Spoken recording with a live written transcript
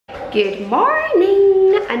Good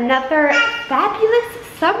morning! Another fabulous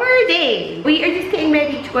summer day. We are just getting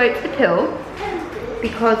ready to go out to the pool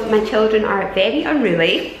because my children are very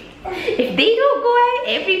unruly. If they don't go out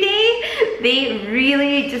every day, they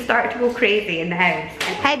really just start to go crazy in the house.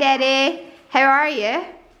 Hi Daddy, how are you?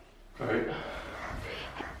 Right.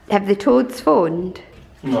 Have the toads phoned?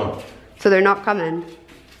 No. So they're not coming?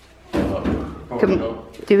 No, probably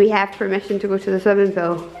not. Do we have permission to go to the swimming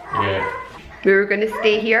pool? Yeah. We were going to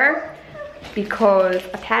stay here because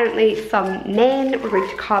apparently some men were going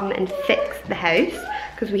to come and fix the house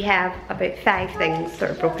because we have about 5 things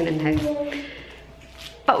that are broken in the house.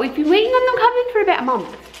 But we've been waiting on them coming for about a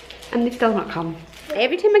month and they've still not come.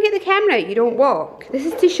 Every time I get the camera out, you don't walk. This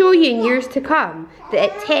is to show you in years to come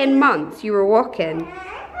that at 10 months you were walking.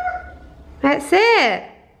 That's it.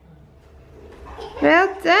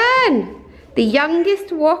 Well done. The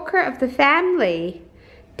youngest walker of the family.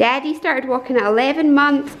 Daddy started walking at 11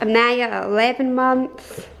 months, Amaia at 11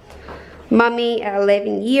 months, Mummy at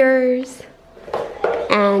 11 years,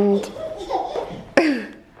 and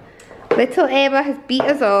little Eva has beat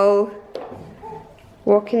us all,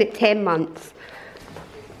 walking at 10 months.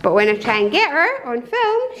 But when I try and get her on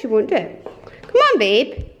film, she won't do it. Come on,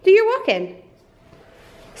 babe, do your walking.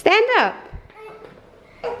 Stand up.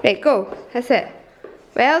 Right, go, that's it.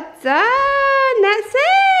 Well done, that's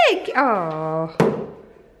it. Oh.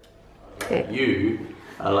 You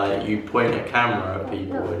are like, you point a camera at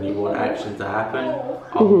people and you want action to happen.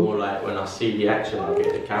 I'm more like, when I see the action, I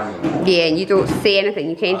get the camera. Yeah, and you don't say anything.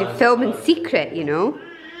 You kind of film in secret, you know?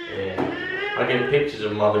 Yeah. I get pictures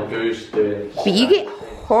of Mother Goose doing... But you get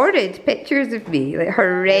horrid pictures of me, like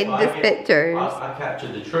horrendous pictures. I capture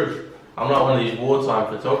the truth. I'm not one of these wartime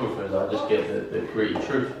photographers, I just get the gritty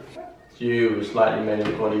truth. You with slightly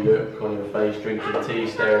melancholy look on your face, drinking tea,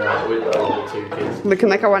 staring out the window with 2 kids. Looking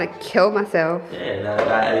like I want to kill myself. Yeah,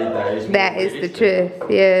 that is the truth,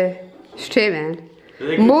 yeah. It's true, man.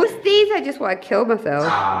 Most days I just want to kill myself.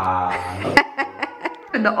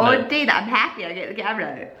 And the odd day that I'm happy, I get the camera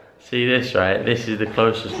out. See this, right? This is the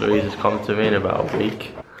closest Louise has come to me in about a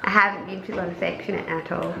week. I haven't been too affectionate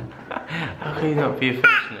at all. How can you not be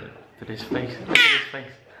affectionate to this face? Look at this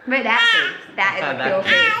face. But that face, that is a cool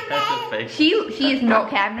face. That's a face. She is not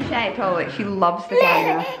camera shy at all, like she loves the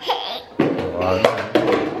camera.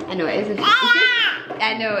 I know it isn't.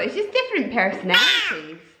 I know, it's just different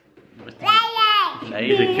personalities. That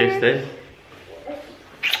is a kiss then.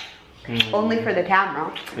 Only for the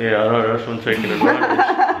camera. Yeah, I know, that's what I'm taking advantage.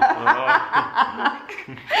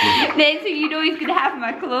 Then so you know he's gonna have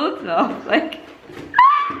my clothes off, like.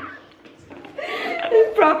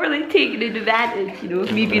 Properly taking advantage, you know,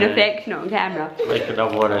 of me being affectionate on camera. Make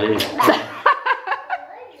another one of these.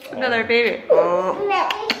 Another baby. Oh.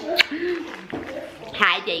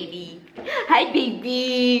 Hi, baby. Hi,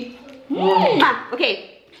 baby.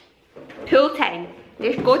 Okay, pool time.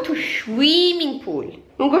 Let's go to swimming pool.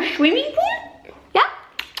 Wanna go swimming pool? Yeah?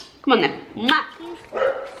 Come on then.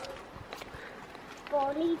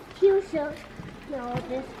 Body t-shirt. No,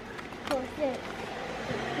 this person.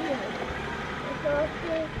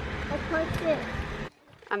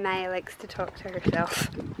 Amaia likes to talk to herself.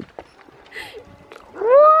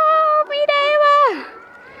 Whoa, mira Eva!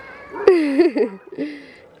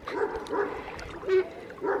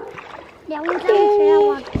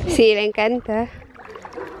 Sí, le encanta.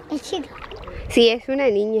 Sí, es una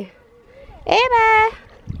niña. Eva,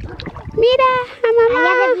 mira a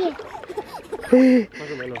mamá.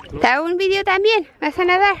 ¿Te hago un video también? ¿Vas a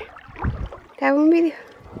nadar? ¿Te hago un video?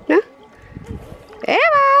 ¿No? ¡Eva!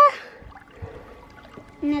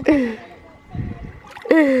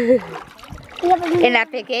 En la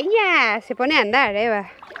pequeña se pone a andar,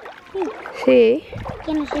 Eva. Sí.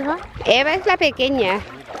 ¿Quién es Eva? Eva es la pequeña.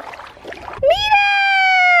 ¡Mira!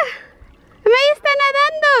 Amaia está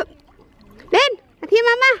nadando. Ven, hacia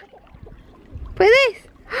mamá. ¿Puedes?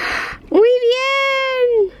 Muy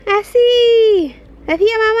bien. Así.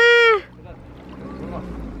 Hacia mamá.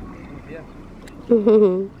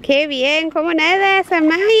 ¡Qué bien! ¿Cómo nadas,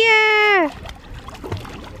 Amaia?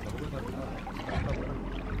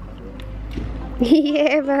 Y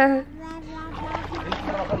Eva.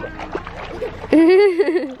 ¡Muy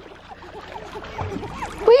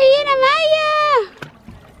bien, Amaia!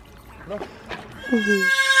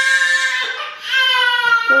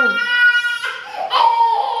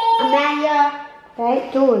 Amaia,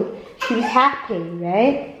 right, don't. She was happy,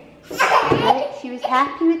 right? Right? She was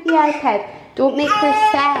happy with the iPad. Don't make her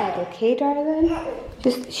sad, okay, darling?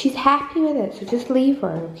 She's happy with it, so just leave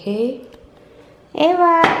her, okay?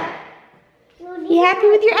 Eva, you happy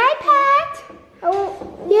with your iPad? Oh,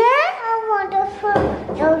 yeah? I want to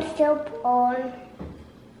put those soap on.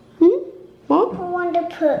 Hmm?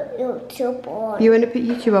 put YouTube on. You want to put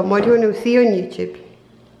YouTube on? What do you want to see on YouTube?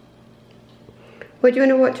 What do you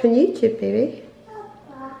want to watch on YouTube, baby?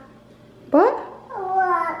 What?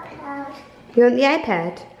 iPad. You want the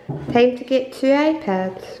iPad? Time to get 2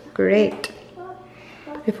 iPads. Great.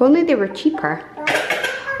 If only they were cheaper.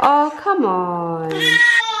 Oh, come on. Emma!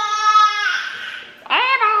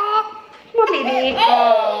 Come on, baby.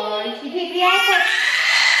 Oh, she take the iPad.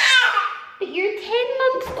 But you're 10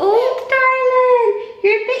 months old, darling.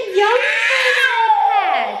 You're a bit young for an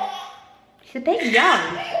iPad. She's a bit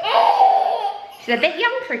young. She's a bit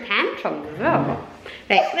young for tantrums as well.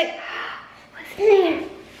 Right, look. What's there?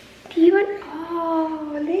 Do you want... Oh,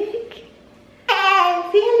 look.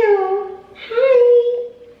 Say hello. Hi.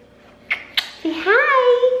 Say hi.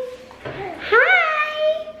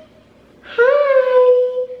 Hi.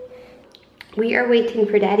 Hi. We are waiting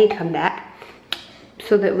for Daddy to come back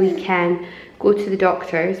so that we can go to the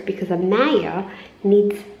doctors because Amaia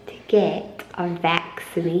needs to get a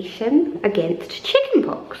vaccination against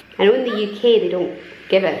chickenpox. I know in the UK they don't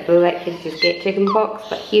give it, they'll let kids just get chickenpox,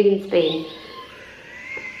 but here in Spain,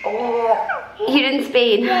 oh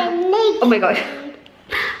my gosh, a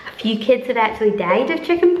few kids have actually died of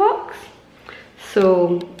chickenpox,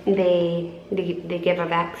 so they give a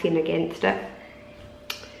vaccine against it.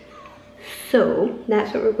 So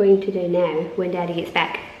that's what we're going to do now when Daddy gets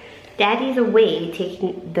back. Daddy's away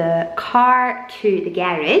taking the car to the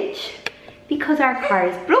garage because our car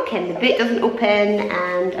is broken. The boot doesn't open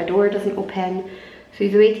and a door doesn't open. So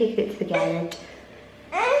he's away taking it to the garage.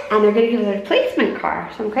 And they're going to give us a replacement car.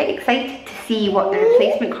 So I'm quite excited to see what the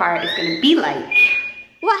replacement car is going to be like.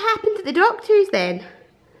 What happened to the doctors then?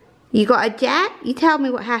 You got a jag? You tell me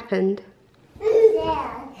what happened.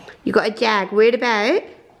 Yeah. You got a jag. Where about?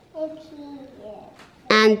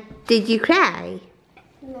 And did you cry?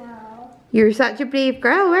 No. You were such a brave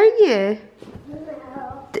girl, weren't you?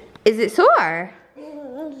 No. Is it sore?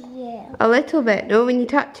 Yeah. A little bit, no, when you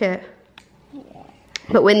touch it? Yeah.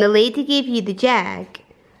 But when the lady gave you the jag,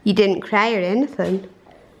 you didn't cry or anything.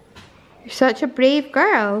 You're such a brave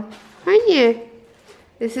girl, aren't you?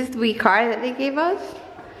 This is the wee car that they gave us.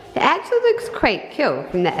 It actually looks quite cool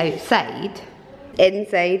from the outside.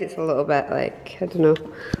 Inside, it's a little bit like, I don't know,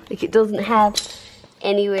 like it doesn't have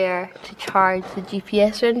anywhere to charge the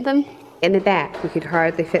GPS or anything. In the back, we could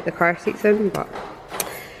hardly fit the car seats in, but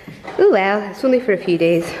oh well, it's only for a few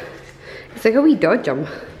days. It's like a wee dodgem.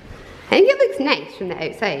 I think it looks nice from the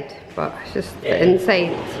outside, but it's just the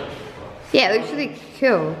inside. Yeah, it looks really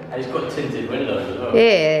cool. And it's got tinted windows as well.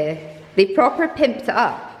 Yeah, they proper pimped it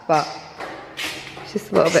up, but it's just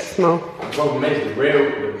a little bit small. The problem is the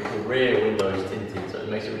rear window is tinted, so it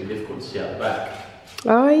makes it really difficult to see out the back.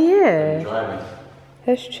 Oh yeah, Driving.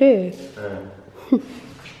 that's true. Yeah.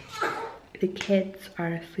 The kids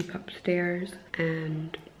are asleep upstairs,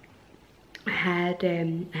 and I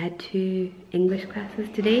had 2 English classes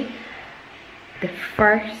today. The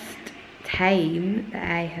first time that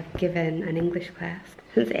I have given an English class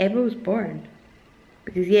since Eva was born.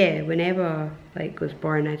 Because yeah, when Eva was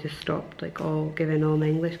born, I just stopped giving all my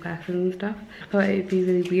English classes and stuff. I thought it would be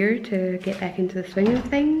really weird to get back into the swing of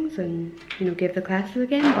things and give the classes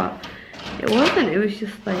again, but it wasn't. It was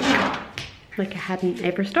just like I hadn't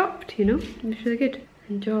ever stopped, It was really good.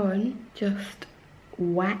 And John just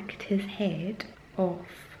whacked his head off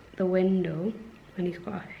the window and he's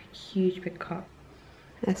got a huge big cut.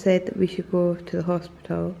 I said that we should go to the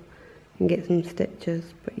hospital and get some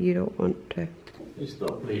stitches, but you don't want to. It's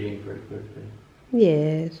not bleeding very quickly.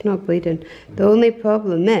 Yeah, it's not bleeding. The only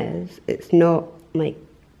problem is it's not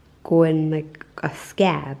going like a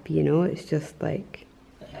scab, it's just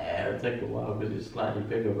yeah, it'll take a while because it's slightly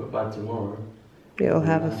bigger, but by tomorrow it'll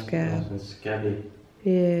have a scab. Nice and scabby.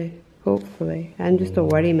 Yeah, hopefully. I'm just a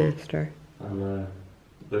worry master. I know.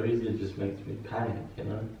 But it just makes me panic,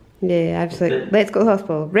 Yeah, I was like, let's go to the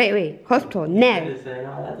hospital. Right away. Hospital, now. They're saying,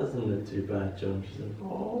 oh, that doesn't look too bad, John. She's like,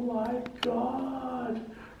 oh my God.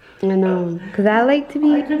 I know, because I like to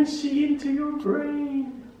be... I can see into your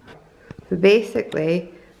brain. So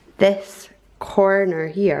basically, this corner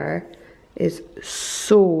here is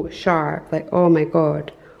so sharp. Oh my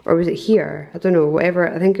God. Or was it here? I don't know, whatever.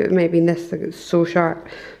 I think it might be this, it's so sharp.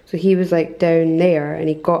 So he was down there and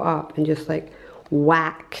he got up and just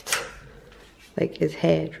whacked his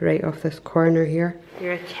head right off this corner here.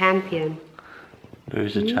 You're a champion.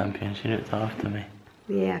 Who's a champion? She looked after me.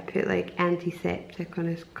 Yeah, I put antiseptic on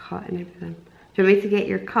his cut and everything. Do you want me to get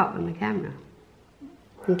your cut on the camera?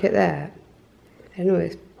 Look at that. I know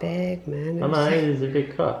it's big, man. I know, it's a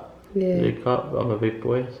big cut. Yeah. Big cut, but I'm a big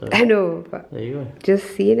boy, so. I know, but there you go.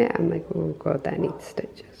 Just seeing it, I'm like, oh God, that needs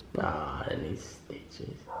stitches. Ah, it needs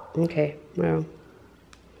stitches. Okay, well,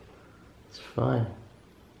 It's fine.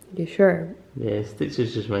 You sure? Yeah,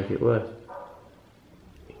 stitches just make it worse.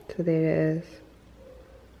 So there it is.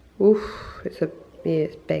 Oof, it's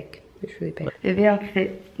big. It's really big. Maybe I'll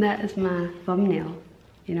put that as my thumbnail,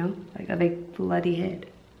 you know? Like a big bloody head.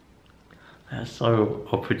 That's so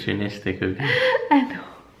opportunistic of you. I know.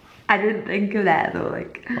 I didn't think of that though,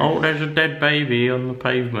 like. Oh, there's a dead baby on the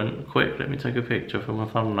pavement. Quick, let me take a picture for my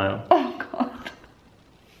thumbnail. Oh god.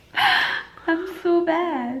 I'm so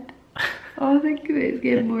bad. All I think of it is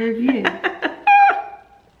getting more views.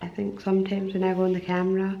 I think sometimes when I go on the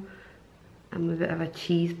camera, I'm a bit of a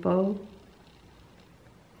cheese ball.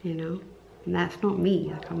 You know? And that's not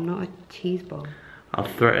me. Like, I'm not a cheese ball.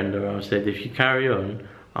 I've threatened her. I said, if you carry on,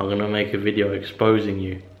 I'm gonna make a video exposing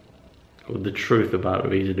you. Called The Truth About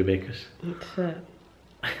Louisa Debicus. What's that?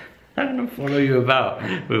 I'm gonna follow you about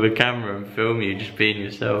with a camera and film you just being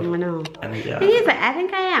yourself. I know. And Thing is, like, I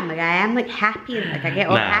think I am. Like, I am like happy and like I get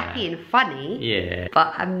all happy and funny. Yeah.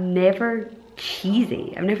 But I'm never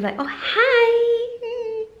cheesy. I'm never like, oh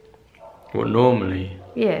hi. Well, normally.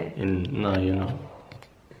 Yeah. No, you're not.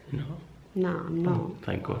 No. No, I'm not. Oh,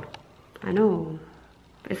 thank God. I know.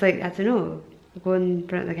 It's like, I don't know. I go in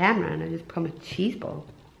front of the camera and I just become a cheese ball.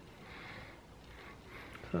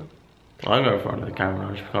 So. I go in front of the camera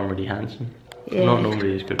and I just become really handsome. Yeah. I'm not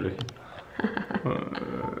normally as good looking.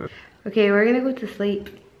 Okay, we're gonna go to sleep.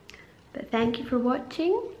 But thank you for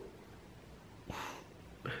watching.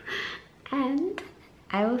 And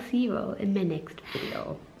I will see you all in my next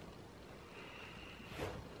video.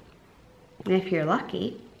 And if you're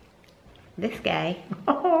lucky, this guy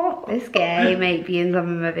might be in some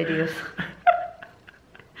of my videos.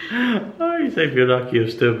 Oh, you say if you're lucky you'll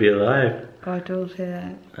still be alive. Oh, don't say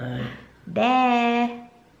that. Aye. Bye.